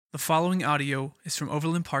The following audio is from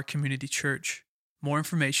Overland Park Community Church. More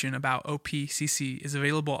information about OPCC is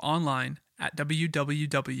available online at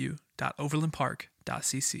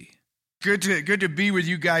www.overlandpark.cc. Good to be with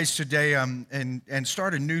you guys today and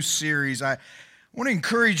start a new series. I want to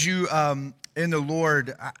encourage you in the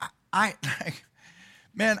Lord. I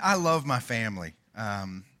love my family.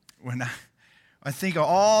 When I think of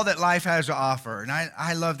all that life has to offer, and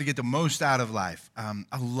I love to get the most out of life.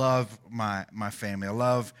 I love my family. I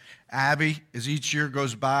love Abby. As each year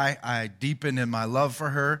goes by, I deepen in my love for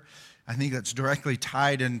her. I think that's directly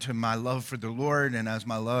tied into my love for the Lord, and as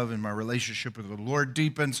my love and my relationship with the Lord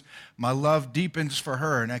deepens, my love deepens for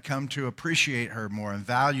her, and I come to appreciate her more and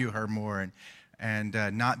value her more, and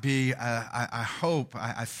not be. I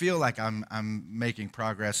feel like I'm making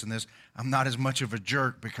progress in this. I'm not as much of a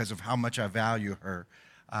jerk because of how much I value her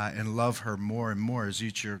and love her more and more as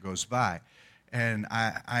each year goes by. And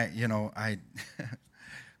I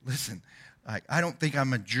listen. I don't think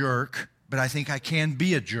I'm a jerk, but I think I can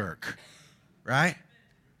be a jerk, right?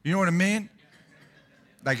 You know what I mean?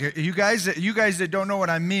 Like you guys that don't know what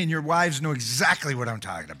I mean, your wives know exactly what I'm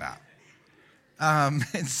talking about.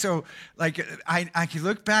 And so, like, I can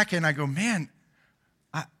look back and I go, man,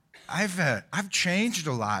 I've changed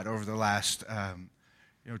a lot over the last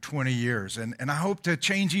 20 years, and I hope to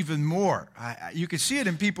change even more. You can see it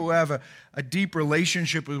in people who have a deep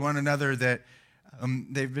relationship with one another that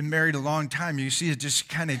they've been married a long time. You see it just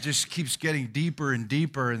keeps getting deeper and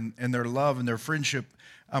deeper in their love and their friendship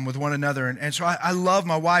with one another. And so I love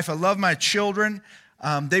my wife. I love my children.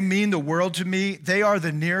 They mean the world to me. They are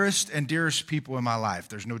the nearest and dearest people in my life.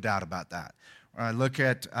 There's no doubt about that. When I look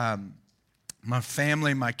at my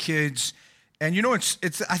family, my kids, and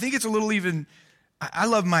I think it's a little even. I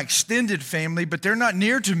love my extended family, but they're not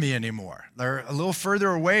near to me anymore. They're a little further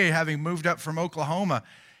away, having moved up from Oklahoma.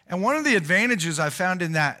 And one of the advantages I found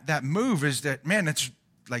in that move is that, man, it's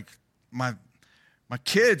like my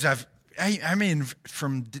kids.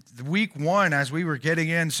 From week one, as we were getting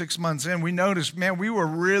in 6 months in, we noticed, man, we were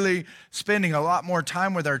really spending a lot more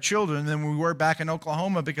time with our children than we were back in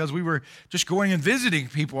Oklahoma because we were just going and visiting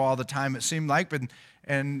people all the time, it seemed like.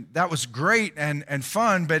 And that was great and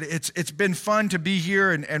fun, but it's been fun to be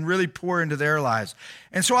here and really pour into their lives.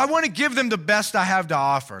 And so I want to give them the best I have to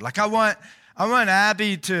offer. Like I want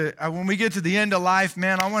Abby to, when we get to the end of life,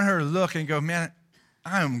 man, I want her to look and go, man,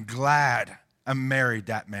 I am glad I married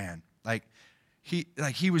that man.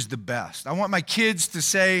 He was the best. I want my kids to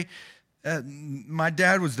say, my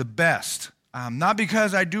dad was the best. Not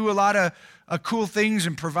because I do a lot of cool things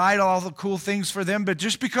and provide all the cool things for them, but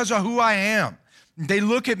just because of who I am. They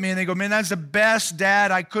look at me and they go, man, that's the best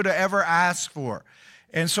dad I could have ever asked for.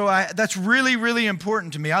 And so that's really, really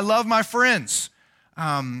important to me. I love my friends.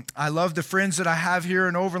 I love the friends that I have here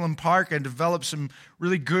in Overland Park and developed some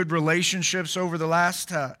really good relationships over the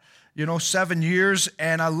last 7 years.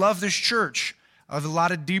 And I love this church. I have a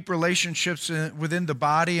lot of deep relationships within the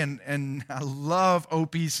body, and I love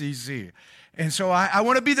OPCC. And so I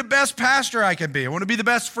want to be the best pastor I can be. I want to be the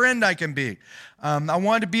best friend I can be. I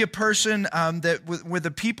want to be a person that with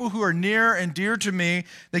the people who are near and dear to me,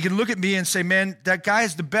 they can look at me and say, man, that guy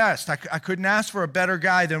is the best. I couldn't ask for a better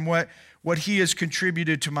guy than what he has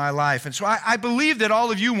contributed to my life. And so I believe that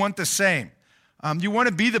all of you want the same. You want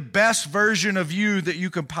to be the best version of you that you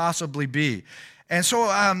can possibly be. And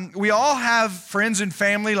so we all have friends and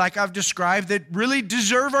family, like I've described, that really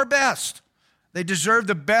deserve our best. They deserve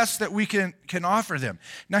the best that we can offer them.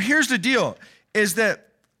 Now, here's the deal, is that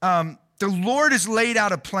the Lord has laid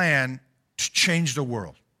out a plan to change the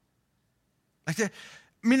world.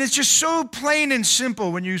 It's just so plain and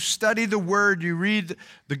simple when you study the Word, you read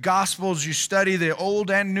the Gospels, you study the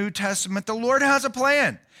Old and New Testament. The Lord has a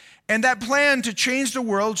plan. And that plan to change the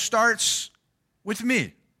world starts with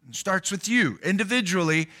me. It starts with you,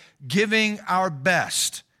 individually giving our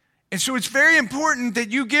best. And so it's very important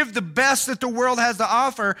that you give the best that the world has to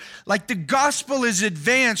offer. Like the gospel is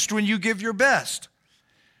advanced when you give your best.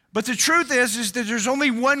 But the truth is that there's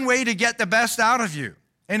only one way to get the best out of you.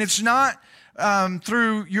 And it's not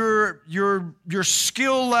through your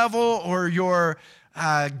skill level or your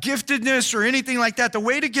giftedness or anything like that. The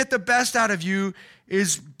way to get the best out of you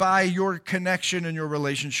is by your connection and your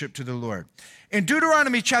relationship to the Lord. In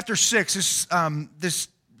Deuteronomy chapter 6, this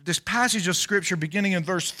passage of Scripture beginning in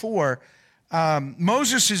verse 4,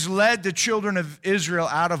 Moses has led the children of Israel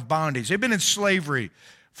out of bondage. They've been in slavery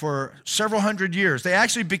for several hundred years. They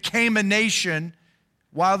actually became a nation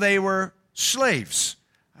while they were slaves.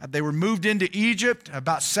 They were moved into Egypt,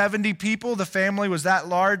 about 70 people. The family was that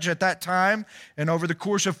large at that time. And over the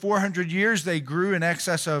course of 400 years, they grew in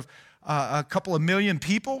excess of a couple of million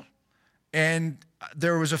people. And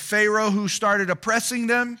there was a Pharaoh who started oppressing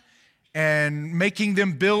them and making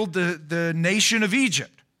them build the nation of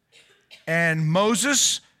Egypt. And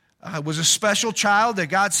Moses was a special child that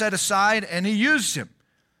God set aside, and he used him.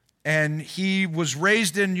 And he was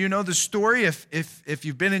raised in, you know the story, if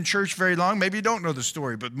you've been in church very long, maybe you don't know the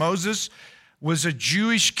story, but Moses was a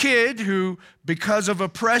Jewish kid who, because of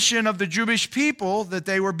oppression of the Jewish people, that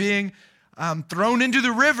they were being thrown into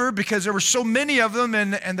the river because there were so many of them,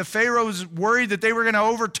 and the Pharaohs worried that they were going to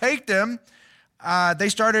overtake them. They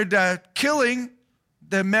started killing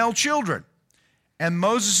the male children. And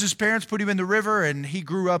Moses' parents put him in the river, and he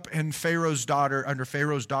grew up in under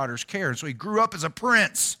Pharaoh's daughter's care. And so he grew up as a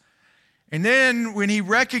prince. And then when he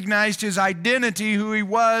recognized his identity, who he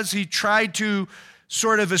was, he tried to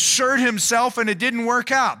sort of assert himself, and it didn't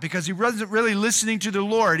work out because he wasn't really listening to the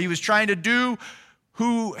Lord. He was trying to do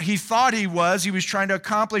who he thought he was. He was trying to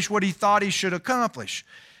accomplish what he thought he should accomplish.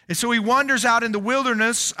 And so he wanders out in the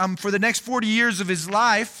wilderness for the next 40 years of his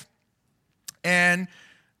life, and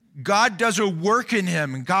God does a work in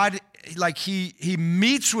him, and God, he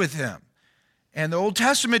meets with him. And the Old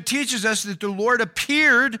Testament teaches us that the Lord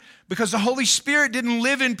appeared because the Holy Spirit didn't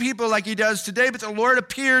live in people like he does today, but the Lord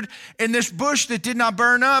appeared in this bush that did not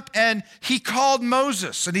burn up, and he called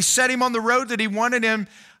Moses, and he set him on the road that he wanted him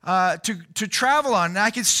to travel on. And I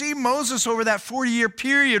could see Moses over that 40-year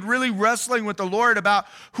period really wrestling with the Lord about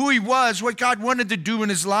who he was, what God wanted to do in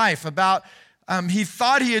his life, about he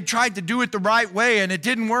thought he had tried to do it the right way, and it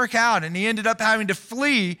didn't work out, and he ended up having to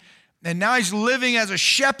flee. And now he's living as a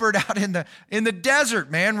shepherd out in the desert,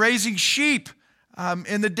 man, raising sheep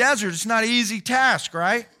in the desert. It's not an easy task,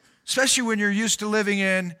 right? Especially when you're used to living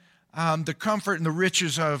in the comfort and the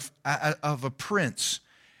riches of a prince.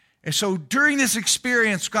 And so during this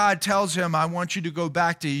experience, God tells him, I want you to go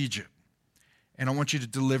back to Egypt, and I want you to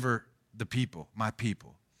deliver the people, my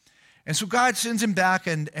people. And so God sends him back,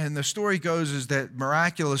 and the story goes is that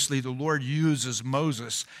miraculously the Lord uses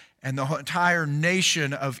Moses, and the entire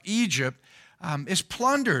nation of Egypt is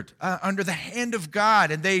plundered under the hand of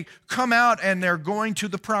God. And they come out and they're going to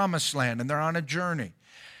the promised land and they're on a journey.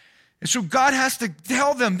 And so God has to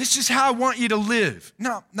tell them, this is how I want you to live.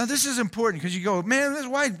 Now this is important because you go,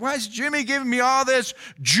 man, why is Jimmy giving me all this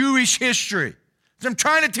Jewish history? I'm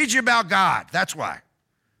trying to teach you about God. That's why.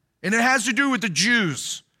 And it has to do with the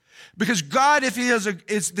Jews. Because God, if he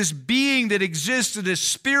is this being that exists that is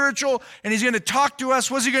spiritual and he's going to talk to us,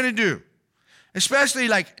 what's he going to do? Especially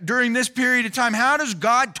like during this period of time, how does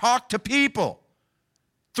God talk to people?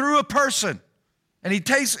 Through a person. And he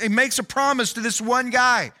makes a promise to this one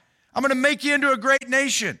guy. I'm going to make you into a great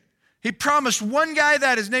nation. He promised one guy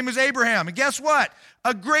that. His name was Abraham. And guess what?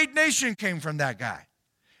 A great nation came from that guy.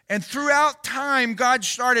 And throughout time, God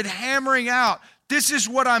started hammering out, this is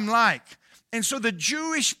what I'm like. And so the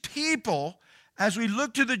Jewish people, as we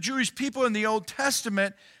look to the Jewish people in the Old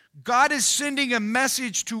Testament, God is sending a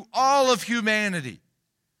message to all of humanity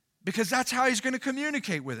because that's how he's going to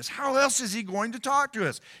communicate with us. How else is he going to talk to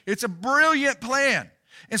us? It's a brilliant plan.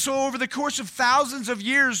 And so over the course of thousands of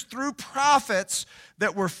years, through prophets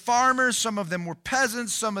that were farmers, some of them were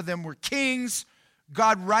peasants, some of them were kings,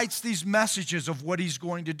 God writes these messages of what he's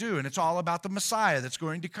going to do. And it's all about the Messiah that's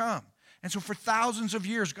going to come. And so for thousands of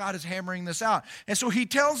years, God is hammering this out. And so he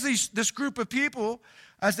tells this group of people,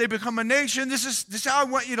 as they become a nation, this is how I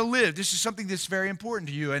want you to live. This is something that's very important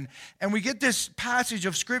to you. And we get this passage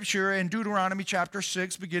of Scripture in Deuteronomy chapter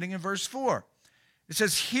 6, beginning in verse 4. It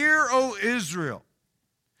says, "Hear, O Israel,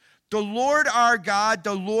 the Lord our God,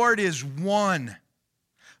 the Lord is one.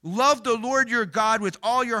 Love the Lord your God with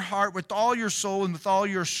all your heart, with all your soul, and with all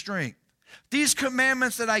your strength. These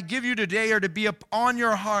commandments that I give you today are to be upon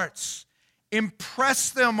your hearts. Impress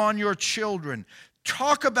them on your children.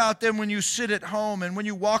 Talk about them when you sit at home and when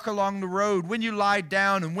you walk along the road, when you lie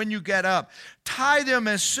down and when you get up. Tie them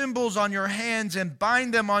as symbols on your hands and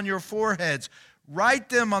bind them on your foreheads. Write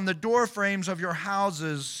them on the door frames of your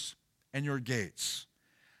houses and your gates."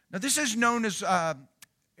 Now this is known as,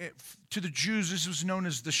 to the Jews, this was known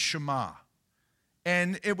as the Shema.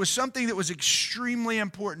 And it was something that was extremely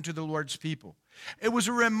important to the Lord's people. It was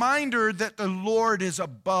a reminder that the Lord is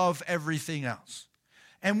above everything else.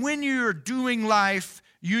 And when you're doing life,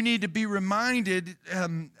 you need to be reminded,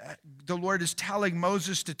 the Lord is telling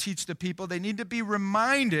Moses to teach the people, they need to be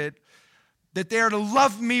reminded that they are to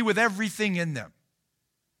love me with everything in them.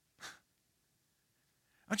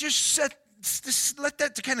 I'll just let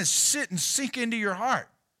that kind of sit and sink into your heart.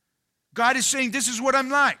 God is saying, this is what I'm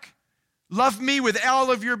like. Love me with all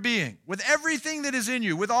of your being, with everything that is in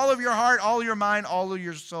you, with all of your heart, all your mind, all of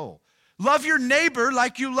your soul. Love your neighbor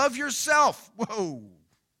like you love yourself. Whoa.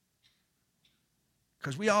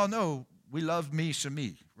 Because we all know We love me some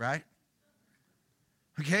me, right?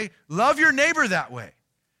 Okay? Love your neighbor that way.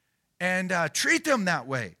 And treat them that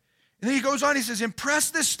way. And then he goes on, he says, impress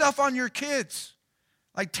this stuff on your kids.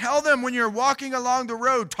 Like tell them when you're walking along the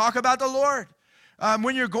road, talk about the Lord.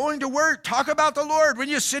 When you're going to work, talk about the Lord. When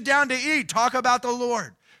you sit down to eat, talk about the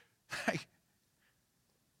Lord. Like,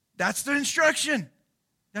 that's the instruction.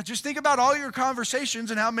 Now just think about all your conversations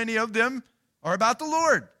and how many of them are about the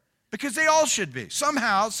Lord. Because they all should be.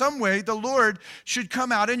 Somehow, some way, the Lord should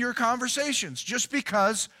come out in your conversations just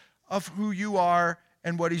because of who you are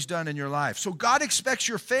and what he's done in your life. So God expects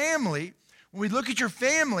your family, when we look at your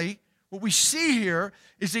family, what we see here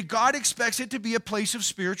is that God expects it to be a place of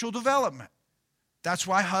spiritual development. That's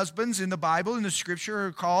why husbands in the Bible, in the scripture,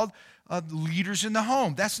 are called leaders in the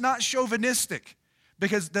home. That's not chauvinistic,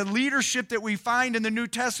 because the leadership that we find in the New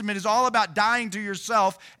Testament is all about dying to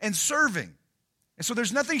yourself and serving. And so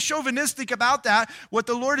there's nothing chauvinistic about that. What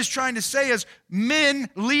the Lord is trying to say is, men,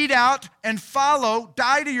 lead out and follow,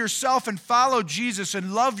 die to yourself and follow Jesus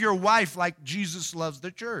and love your wife like Jesus loves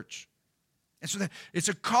the church. And so it's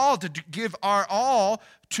a call to give our all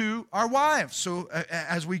to our wives. So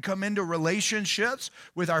as we come into relationships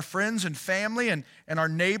with our friends and family and our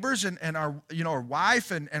neighbors and our, our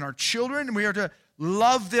wife and our children, we are to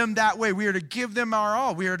love them that way. We are to give them our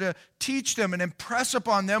all. We are to teach them and impress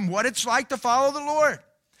upon them what it's like to follow the Lord.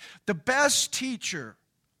 The best teacher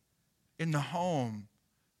in the home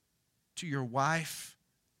to your wife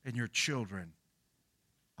and your children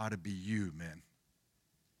ought to be you, men.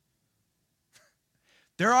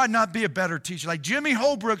 There ought not be a better teacher. Like Jimmy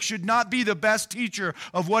Holbrook should not be the best teacher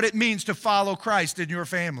of what it means to follow Christ in your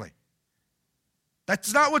family.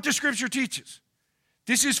 That's not what the scripture teaches.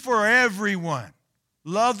 This is for everyone.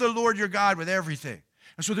 Love the Lord your God with everything.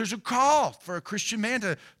 And so there's a call for a Christian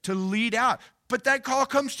man to lead out. But that call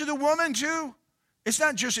comes to the woman too. It's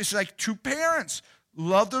not just, it's like two parents.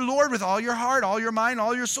 Love the Lord with all your heart, all your mind,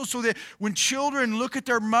 all your soul. So that when children look at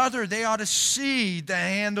their mother, they ought to see the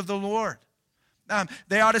hand of the Lord.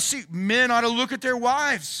 They ought to see, men ought to look at their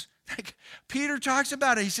wives. Like Peter talks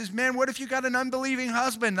about it. He says, man, what if you got an unbelieving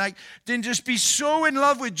husband? Then just be so in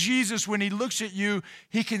love with Jesus when he looks at you,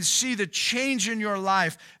 he can see the change in your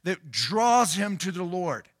life that draws him to the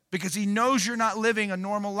Lord. Because he knows you're not living a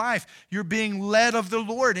normal life. You're being led of the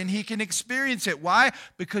Lord, and he can experience it. Why?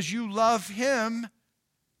 Because you love him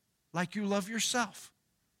like you love yourself.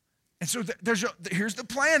 And so here's the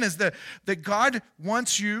plan, is that God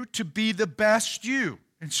wants you to be the best you.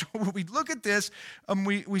 And so when we look at this,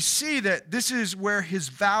 we see that this is where his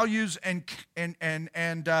values and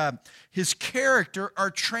his character are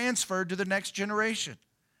transferred to the next generation.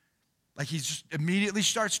 Like he just immediately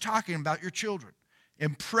starts talking about your children.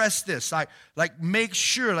 Impress this. Like make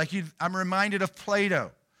sure, I'm reminded of Play-Doh.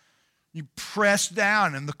 You press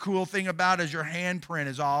down, and the cool thing about it is your handprint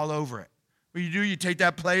is all over it. What you do, you take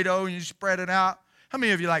that Play-Doh and you spread it out. How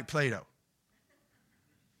many of you like Play-Doh?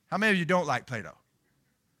 How many of you don't like Play-Doh?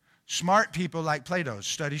 Smart people like Play-Doh.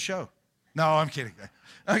 Studies show. No, I'm kidding.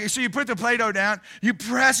 Okay, so you put the Play-Doh down. You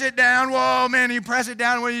press it down. Whoa, man, you press it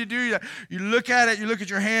down. What do? You look at it. You look at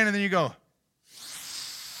your hand, and then you go,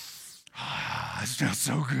 it smells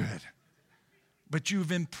so good. But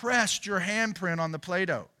you've impressed your handprint on the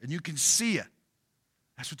Play-Doh, and you can see it.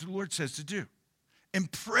 That's what the Lord says to do.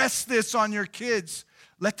 Impress this on your kids.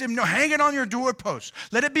 Let them know. Hang it on your doorpost.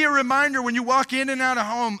 Let it be a reminder when you walk in and out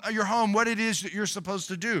of your home what it is that you're supposed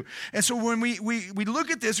to do. And so when we look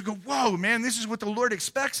at this, we go, whoa, man, this is what the Lord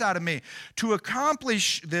expects out of me. To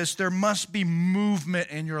accomplish this, there must be movement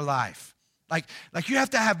in your life. Like you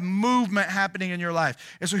have to have movement happening in your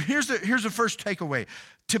life. And so here's the first takeaway.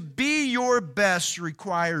 To be your best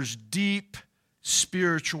requires deep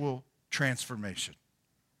spiritual transformation.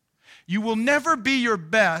 You will never be your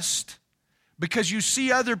best because you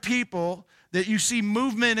see other people, that you see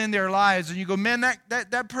movement in their lives, and you go, man,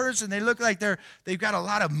 that person, they look like they've got a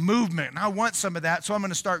lot of movement, and I want some of that, so I'm going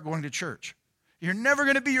to start going to church. You're never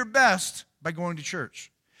going to be your best by going to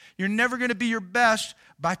church. You're never going to be your best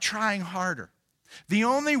by trying harder. The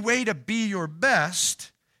only way to be your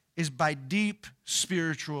best is by deep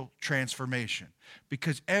spiritual transformation,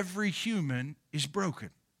 because every human is broken.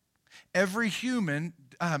 Every human,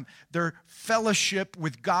 their fellowship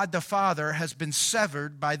with God the Father has been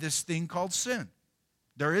severed by this thing called sin.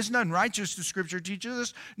 There is none righteous, the scripture teaches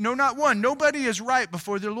us. No, not one. Nobody is right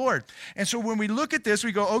before the Lord. And so when we look at this,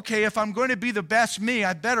 we go, okay, if I'm going to be the best me,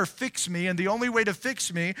 I better fix me. And the only way to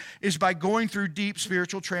fix me is by going through deep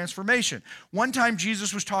spiritual transformation. One time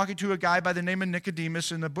Jesus was talking to a guy by the name of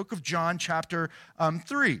Nicodemus in the book of John, chapter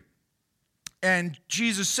 3. And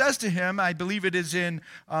Jesus says to him, I believe it is in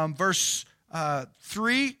verse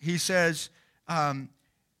 3, he says,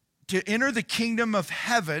 to enter the kingdom of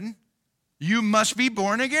heaven, you must be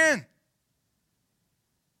born again.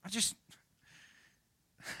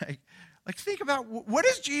 Think about, what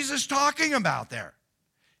is Jesus talking about there?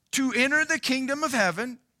 To enter the kingdom of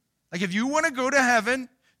heaven, like if you want to go to heaven,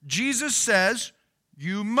 Jesus says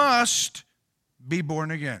you must be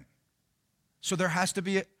born again. So there has to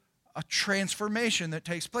be a transformation that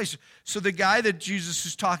takes place. So the guy that Jesus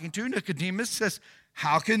is talking to, Nicodemus, says,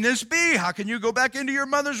 how can this be? How can you go back into your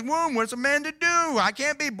mother's womb? What's a man to do? I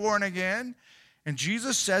can't be born again. And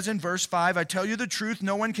Jesus says in verse 5, I tell you the truth,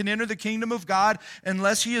 no one can enter the kingdom of God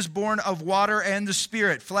unless he is born of water and the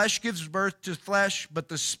Spirit. Flesh gives birth to flesh, but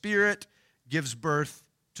the Spirit gives birth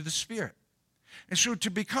to the Spirit. And so to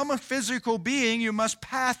become a physical being, you must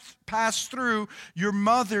pass through your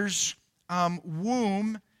mother's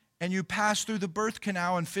womb, and you pass through the birth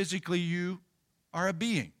canal, and physically you are a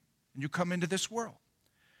being, and you come into this world.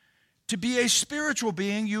 To be a spiritual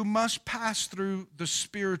being, you must pass through the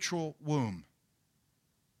spiritual womb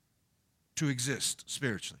to exist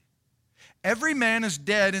spiritually. Every man is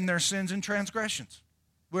dead in their sins and transgressions.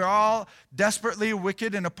 We're all desperately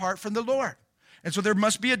wicked and apart from the Lord. And so there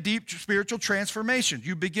must be a deep spiritual transformation.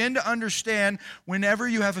 You begin to understand whenever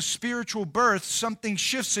you have a spiritual birth, something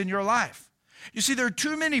shifts in your life. You see, there are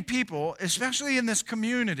too many people, especially in this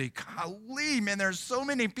community. Golly, man, there's so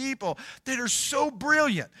many people that are so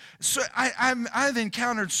brilliant. So I've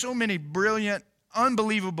encountered so many brilliant,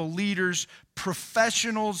 unbelievable leaders,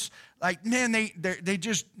 professionals. Like, man,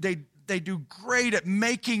 they do great at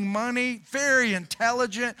making money, very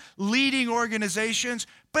intelligent, leading organizations,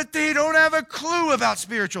 but they don't have a clue about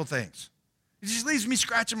spiritual things. It just leaves me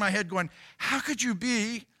scratching my head going, how could you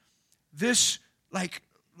be this like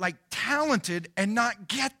talented and not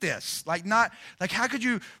get this? How could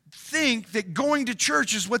you think that going to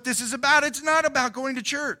church is what this is about? It's not about going to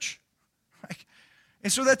church.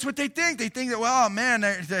 And so that's what they think. They think that, well, man,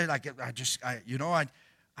 they're like,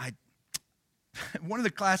 one of the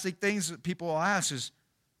classic things that people will ask is,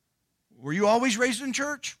 were you always raised in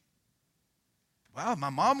church? Well, my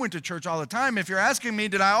mom went to church all the time. If you're asking me,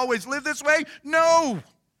 did I always live this way? No.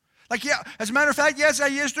 As a matter of fact, yes, I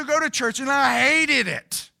used to go to church, and I hated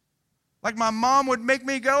it. Like, my mom would make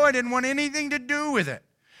me go. I didn't want anything to do with it.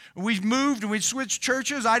 We moved and we switched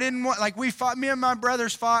churches. I didn't want, me and my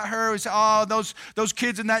brothers fought her. We said, oh, those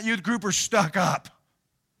kids in that youth group are stuck up.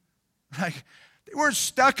 They weren't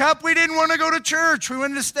stuck up. We didn't want to go to church. We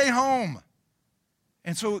wanted to stay home.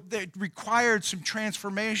 And so it required some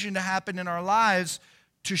transformation to happen in our lives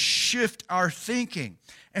to shift our thinking.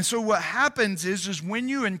 And so what happens is when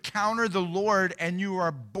you encounter the Lord and you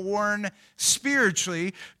are born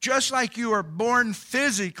spiritually, just like you are born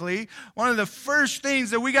physically, one of the first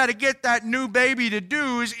things that we got to get that new baby to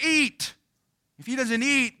do is eat. If he doesn't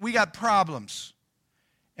eat, we got problems.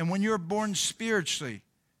 And when you're born spiritually,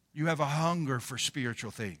 you have a hunger for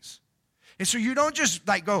spiritual things. And so you don't just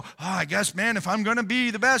go, oh, I guess, man, if I'm going to be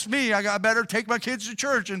the best me, I better take my kids to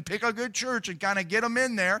church and pick a good church and kind of get them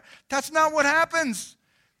in there. That's not what happens.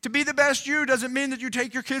 To be the best you doesn't mean that you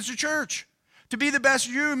take your kids to church. To be the best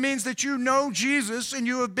you means that you know Jesus and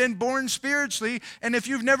you have been born spiritually. And if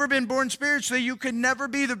you've never been born spiritually, you can never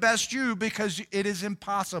be the best you, because it is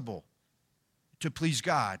impossible to please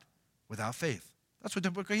God without faith. That's what the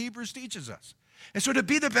book of Hebrews teaches us. And so to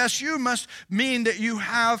be the best you must mean that you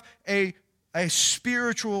have a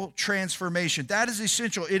spiritual transformation. That is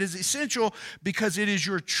essential. It is essential because it is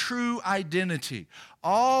your true identity.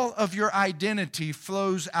 All of your identity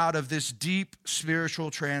flows out of this deep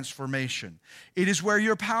spiritual transformation. It is where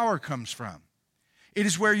your power comes from. It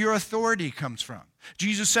is where your authority comes from.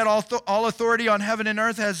 Jesus said, all authority on heaven and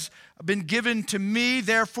earth has been given to me,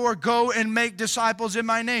 therefore go and make disciples in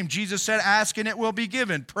my name. Jesus said, ask and it will be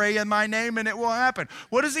given. Pray in my name and it will happen.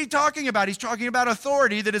 What is he talking about? He's talking about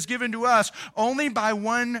authority that is given to us only by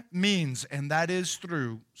one means, and that is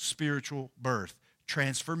through spiritual birth,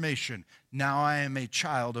 transformation. Now I am a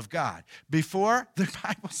child of God. Before, the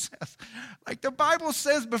Bible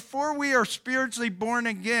says, before we are spiritually born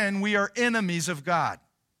again, we are enemies of God.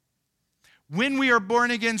 When we are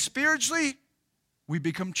born again spiritually, we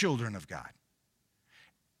become children of God.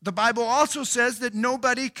 The Bible also says that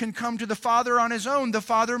nobody can come to the Father on his own. The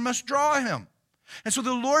Father must draw him. And so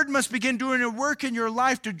the Lord must begin doing a work in your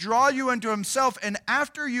life to draw you unto himself. And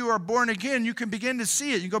after you are born again, you can begin to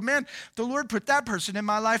see it. You go, man, the Lord put that person in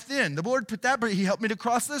my life then. The Lord put that person, he helped me to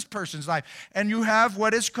cross this person's life. And you have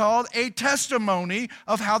what is called a testimony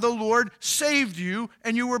of how the Lord saved you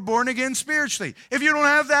and you were born again spiritually. If you don't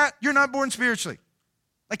have that, you're not born spiritually.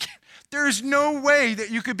 Like, there is no way that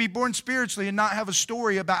you could be born spiritually and not have a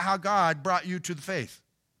story about how God brought you to the faith.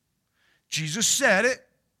 Jesus said it.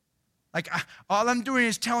 Like, all I'm doing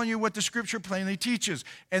is telling you what the Scripture plainly teaches.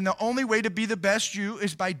 And the only way to be the best you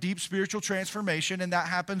is by deep spiritual transformation, and that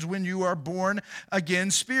happens when you are born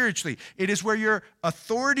again spiritually. It is where your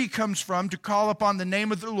authority comes from to call upon the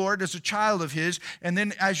name of the Lord as a child of His, and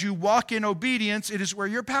then as you walk in obedience, it is where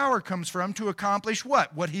your power comes from to accomplish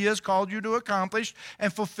what? What He has called you to accomplish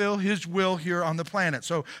and fulfill His will here on the planet.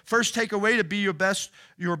 So, first takeaway, to be your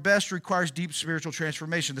best requires deep spiritual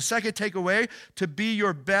transformation. The second takeaway, to be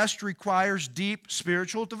your best requires deep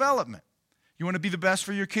spiritual development. You want to be the best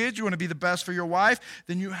for your kids, you want to be the best for your wife,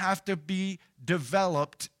 then you have to be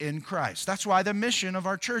developed in Christ. That's why the mission of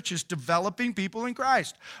our church is developing people in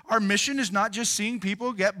Christ. Our mission is not just seeing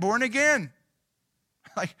people get born again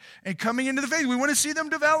and coming into the faith. We want to see them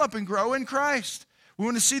develop and grow in Christ. We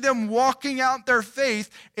want to see them walking out their faith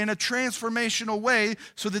in a transformational way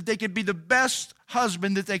so that they could be the best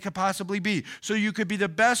husband that they could possibly be. So you could be the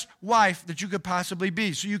best wife that you could possibly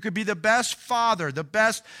be. So you could be the best father, the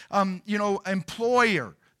best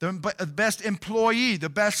employer, the best employee, the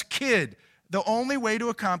best kid. The only way to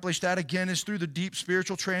accomplish that, again, is through the deep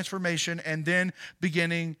spiritual transformation and then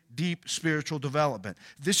beginning deep spiritual development.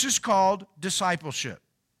 This is called discipleship.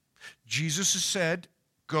 Jesus has said,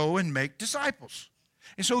 go and make disciples.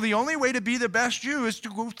 And so the only way to be the best you is to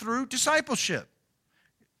go through discipleship.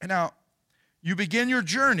 And now, you begin your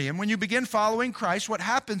journey, and when you begin following Christ, what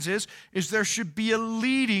happens is there should be a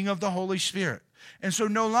leading of the Holy Spirit. And so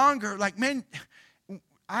no longer,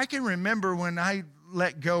 I can remember when I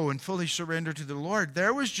let go and fully surrendered to the Lord,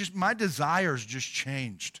 there was just, my desires just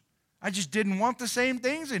changed. I just didn't want the same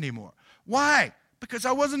things anymore. Why? Because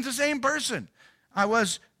I wasn't the same person. I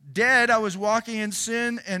was dead, I was walking in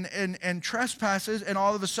sin and trespasses, and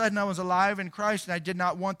all of a sudden I was alive in Christ, and I did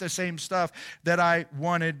not want the same stuff that I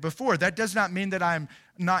wanted before. That does not mean that I'm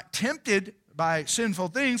not tempted by sinful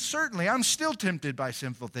things. Certainly, I'm still tempted by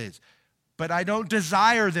sinful things. But I don't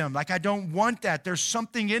desire them. I don't want that. There's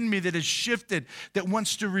something in me that has shifted that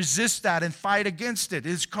wants to resist that and fight against it.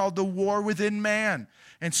 It's called the war within man.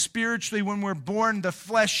 And spiritually, when we're born, the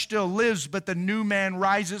flesh still lives, but the new man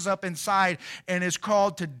rises up inside and is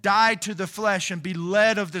called to die to the flesh and be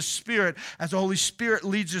led of the Spirit. As the Holy Spirit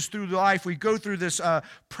leads us through life, we go through this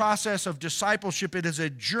process of discipleship. It is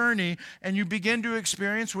a journey, and you begin to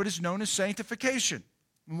experience what is known as sanctification.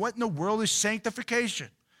 What in the world is sanctification?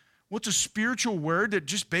 Well, it's a spiritual word that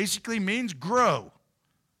just basically means grow.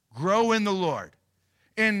 Grow in the Lord.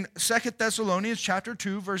 In 2 Thessalonians chapter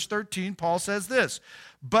 2, verse 13, Paul says this,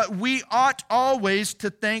 "But we ought always to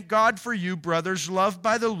thank God for you, brothers, loved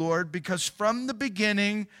by the Lord, because from the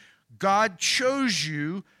beginning God chose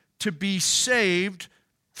you to be saved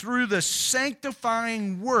through the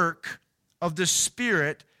sanctifying work of the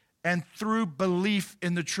Spirit and through belief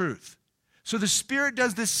in the truth." So the Spirit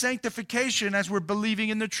does this sanctification as we're believing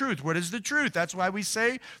in the truth. What is the truth? That's why we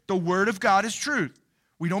say the Word of God is truth.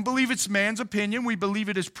 We don't believe it's man's opinion. We believe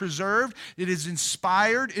it is preserved, it is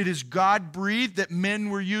inspired, it is God-breathed, that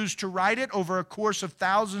men were used to write it over a course of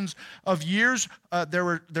thousands of years.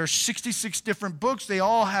 There's 66 different books. They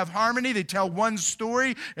all have harmony. They tell one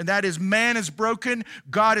story, and that is man is broken.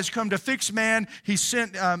 God has come to fix man. He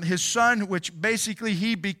sent his son, which basically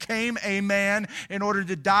he became a man in order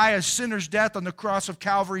to die a sinner's death on the cross of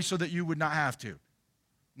Calvary so that you would not have to.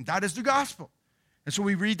 And that is the gospel. And so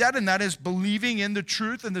we read that, and that is believing in the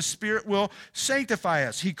truth, and the Spirit will sanctify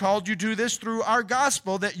us. He called you to this through our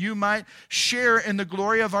gospel, that you might share in the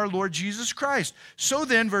glory of our Lord Jesus Christ. So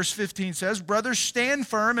then, verse 15 says, "Brothers, stand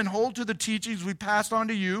firm and hold to the teachings we passed on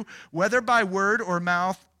to you, whether by word or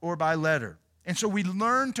mouth or by letter." And so we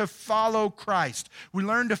learn to follow Christ. We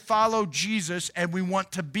learn to follow Jesus, and we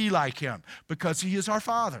want to be like him because he is our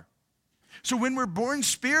Father. So when we're born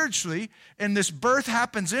spiritually and this birth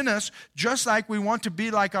happens in us, just like we want to be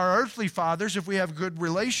like our earthly fathers, if we have a good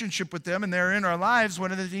relationship with them and they're in our lives,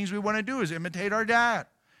 one of the things we want to do is imitate our dad.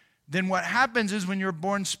 Then what happens is when you're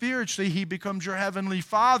born spiritually, he becomes your heavenly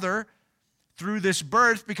Father through this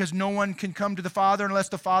birth, because no one can come to the Father unless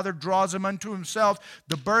the Father draws him unto himself.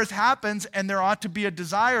 The birth happens, and there ought to be a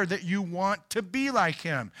desire that you want to be like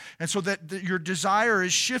him. And so that your desire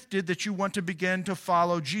is shifted, that you want to begin to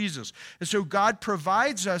follow Jesus. And so God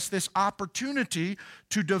provides us this opportunity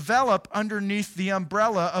to develop underneath the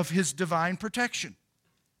umbrella of his divine protection.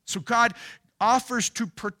 So God offers to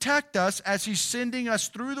protect us as he's sending us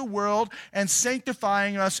through the world and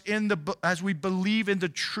sanctifying us as we believe in the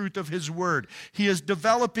truth of his word. He is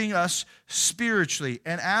developing us spiritually.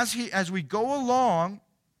 And as we go along,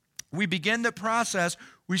 we begin the process.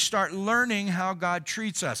 we start learning how God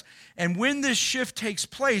treats us. And when this shift takes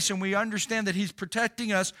place and we understand that he's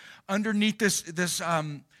protecting us underneath this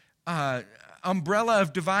umbrella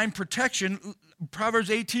of divine protection, Proverbs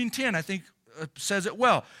 18:10, I think, says it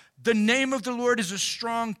well. The name of the Lord is a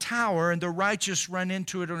strong tower, and the righteous run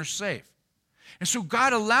into it and are safe. And so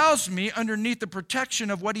God allows me, underneath the protection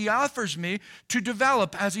of what he offers me, to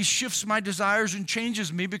develop as he shifts my desires and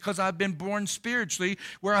changes me, because I've been born spiritually.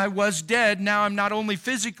 Where I was dead, now I'm not only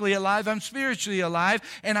physically alive, I'm spiritually alive,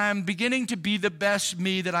 and I'm beginning to be the best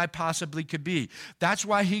me that I possibly could be. That's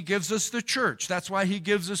why he gives us the church. That's why he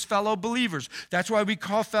gives us fellow believers. That's why we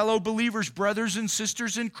call fellow believers brothers and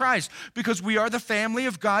sisters in Christ, because we are the family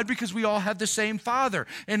of God, because we all have the same Father.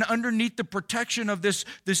 And underneath the protection of this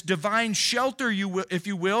divine shelter, if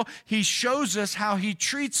you will, he shows us how he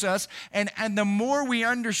treats us, and the more we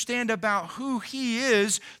understand about who he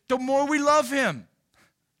is, the more we love him.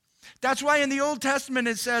 That's why in the Old Testament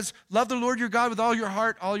it says, love the Lord your God with all your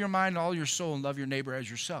heart, all your mind, all your soul, and love your neighbor as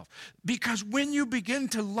yourself. Because when you begin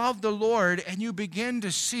to love the Lord and you begin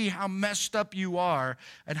to see how messed up you are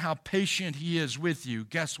and how patient he is with you,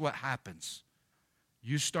 guess what happens?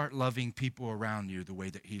 You start loving people around you the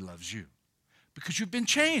way that he loves you. Because you've been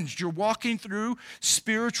changed. You're walking through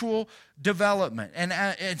spiritual development.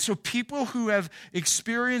 And so people who have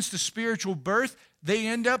experienced the spiritual birth, they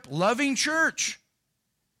end up loving church.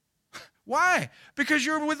 Why? Because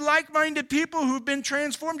you're with like-minded people who've been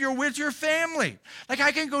transformed. You're with your family. Like,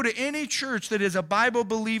 I can go to any church that is a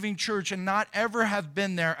Bible-believing church and not ever have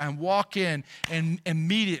been there and walk in and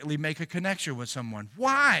immediately make a connection with someone.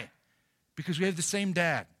 Why? Because we have the same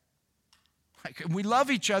dad. We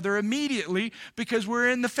love each other immediately because we're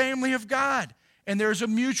in the family of God, and there's a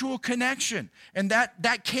mutual connection. And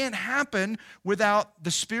that can't happen without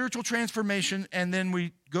the spiritual transformation, and then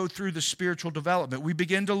we go through the spiritual development. We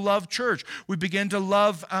begin to love church. We begin to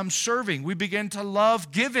love serving. We begin to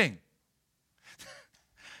love giving.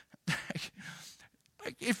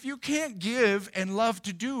 If you can't give and love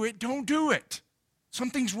to do it, don't do it.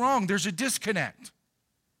 Something's wrong. There's a disconnect.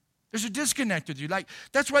 There's a disconnect with you.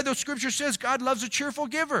 That's why the scripture says God loves a cheerful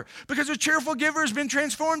giver, because a cheerful giver has been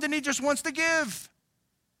transformed and he just wants to give.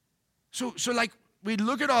 So we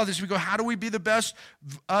look at all this, we go, how do we be the best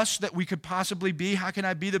us that we could possibly be? How can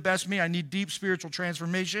I be the best me? I need deep spiritual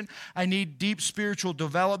transformation. I need deep spiritual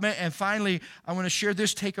development. And finally, I want to share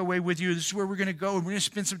this takeaway with you. This is where we're going to go, and we're going to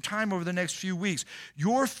spend some time over the next few weeks.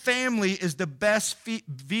 Your family is the best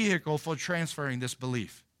vehicle for transferring this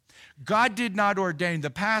belief. God did not ordain the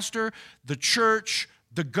pastor, the church,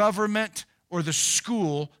 the government, or the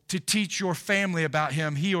school to teach your family about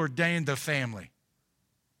him. He ordained the family.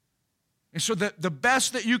 And so the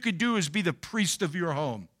best that you could do is be the priest of your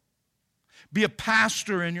home. Be a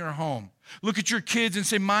pastor in your home. Look at your kids and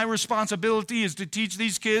say, my responsibility is to teach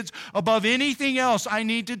these kids above anything else. I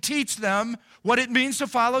need to teach them what it means to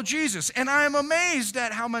follow Jesus. And I am amazed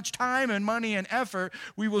at how much time and money and effort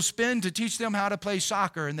we will spend to teach them how to play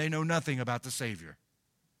soccer, and they know nothing about the Savior.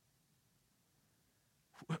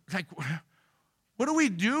 What are we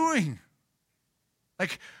doing?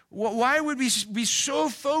 Why would we be so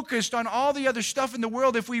focused on all the other stuff in the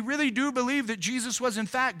world if we really do believe that Jesus was in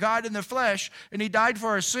fact God in the flesh and he died for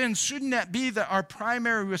our sins? Shouldn't that be that our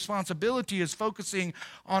primary responsibility is focusing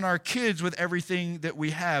on our kids with everything that we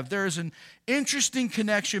have? There is an interesting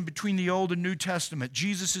connection between the Old and New Testament.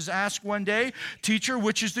 Jesus is asked one day, teacher,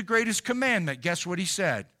 which is the greatest commandment? Guess what he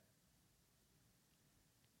said?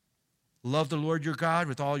 Love the Lord your God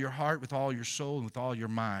with all your heart, with all your soul, and with all your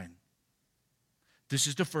mind. This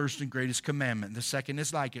is the first and greatest commandment. The second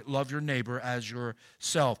is like it. Love your neighbor as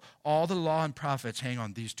yourself. All the law and prophets hang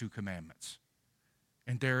on these two commandments.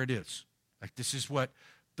 And there it is. This is what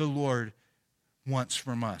the Lord wants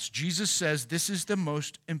from us. Jesus says this is the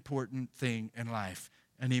most important thing in life.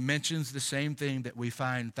 And he mentions the same thing that we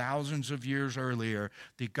find thousands of years earlier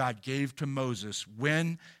that God gave to Moses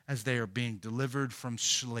as they are being delivered from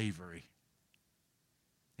slavery.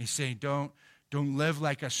 He's saying, don't live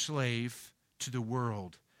like a slave to the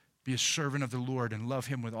world. Be a servant of the Lord and love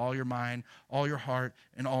him with all your mind, all your heart,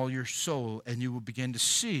 and all your soul, and you will begin to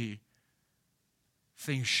see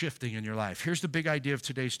things shifting in your life. Here's the big idea of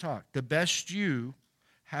today's talk. The best you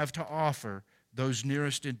have to offer those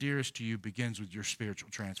nearest and dearest to you begins with your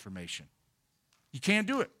spiritual transformation. You can't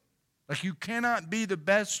do it. You cannot be the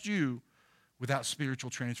best you without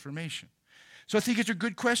spiritual transformation. So I think it's a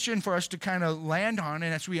good question for us to kind of land on,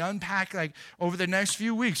 and as we unpack over the next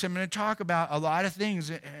few weeks, I'm going to talk about a lot of things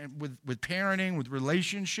with parenting, with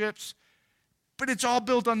relationships, but it's all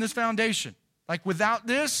built on this foundation. Without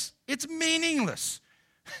this, it's meaningless.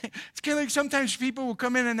 It's kind of like sometimes people will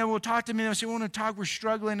come in and they will talk to me and they'll say, we want to talk, we're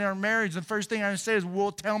struggling in our marriage. The first thing I say is,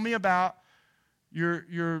 well, tell me about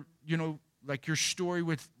your story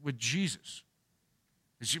with Jesus.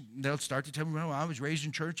 They'll start to tell me, well, I was raised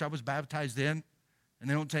in church, I was baptized then, and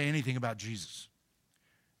they don't say anything about Jesus.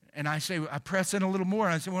 And I press in a little more,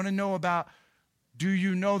 and I say, I want to know about, do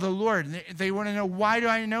you know the Lord? And they want to know, why do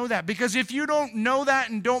I know that? Because if you don't know that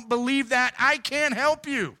and don't believe that, I can't help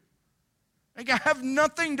you. Like, I have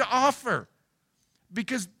nothing to offer,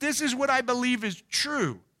 because this is what I believe is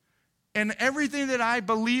true. And everything that I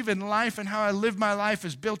believe in life and how I live my life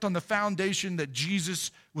is built on the foundation that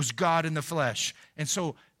Jesus was God in the flesh. And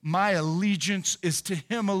so my allegiance is to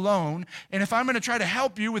him alone. And if I'm going to try to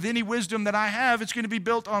help you with any wisdom that I have, it's going to be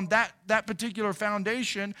built on that particular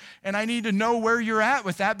foundation. And I need to know where you're at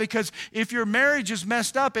with that, because if your marriage is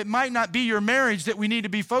messed up, it might not be your marriage that we need to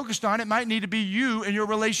be focused on. It might need to be you and your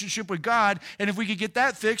relationship with God. And if we could get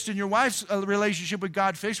that fixed and your wife's relationship with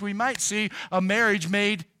God fixed, we might see a marriage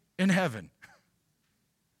made in heaven.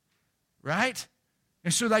 Right?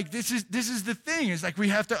 And so, like, this is the thing. It's like we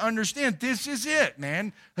have to understand this is it,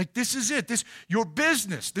 man. Like, this is it. Your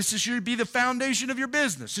business. Should be the foundation of your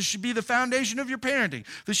business. This should be the foundation of your parenting.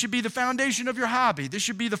 This should be the foundation of your hobby. This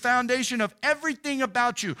should be the foundation of everything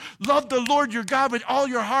about you. Love the Lord your God with all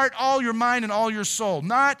your heart, all your mind, and all your soul.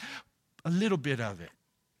 Not a little bit of it.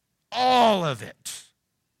 All of it.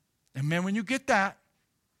 And man, when you get that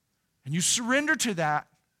and you surrender to that,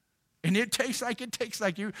 and it takes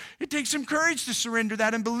some courage to surrender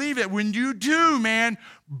that and believe it. When you do, man,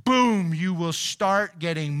 boom, you will start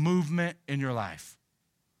getting movement in your life.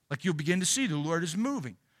 Like, you'll begin to see the Lord is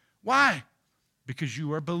moving. Why? Because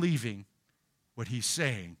you are believing what he's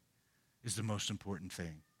saying is the most important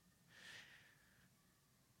thing.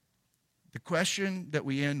 The question that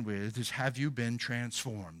we end with is, have you been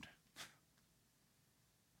transformed?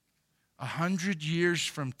 100 years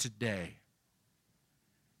from today,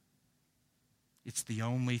 it's the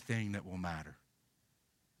only thing that will matter.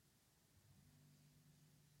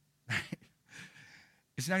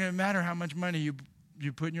 It's not going to matter how much money you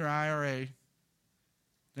put in your IRA. It's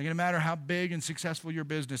not going to matter how big and successful your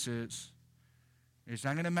business is. It's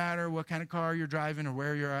not going to matter what kind of car you're driving or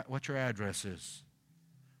what your address is.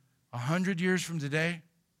 100 years from today,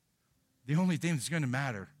 the only thing that's going to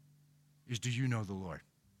matter is, do you know the Lord?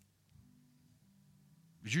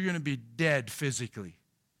 Because you're going to be dead physically.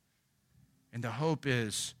 And the hope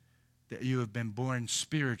is that you have been born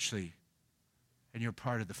spiritually and you're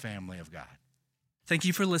part of the family of God. Thank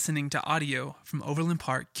you for listening to audio from Overland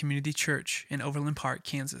Park Community Church in Overland Park,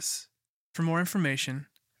 Kansas. For more information,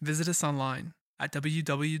 visit us online at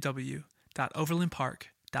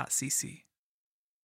www.overlandpark.cc.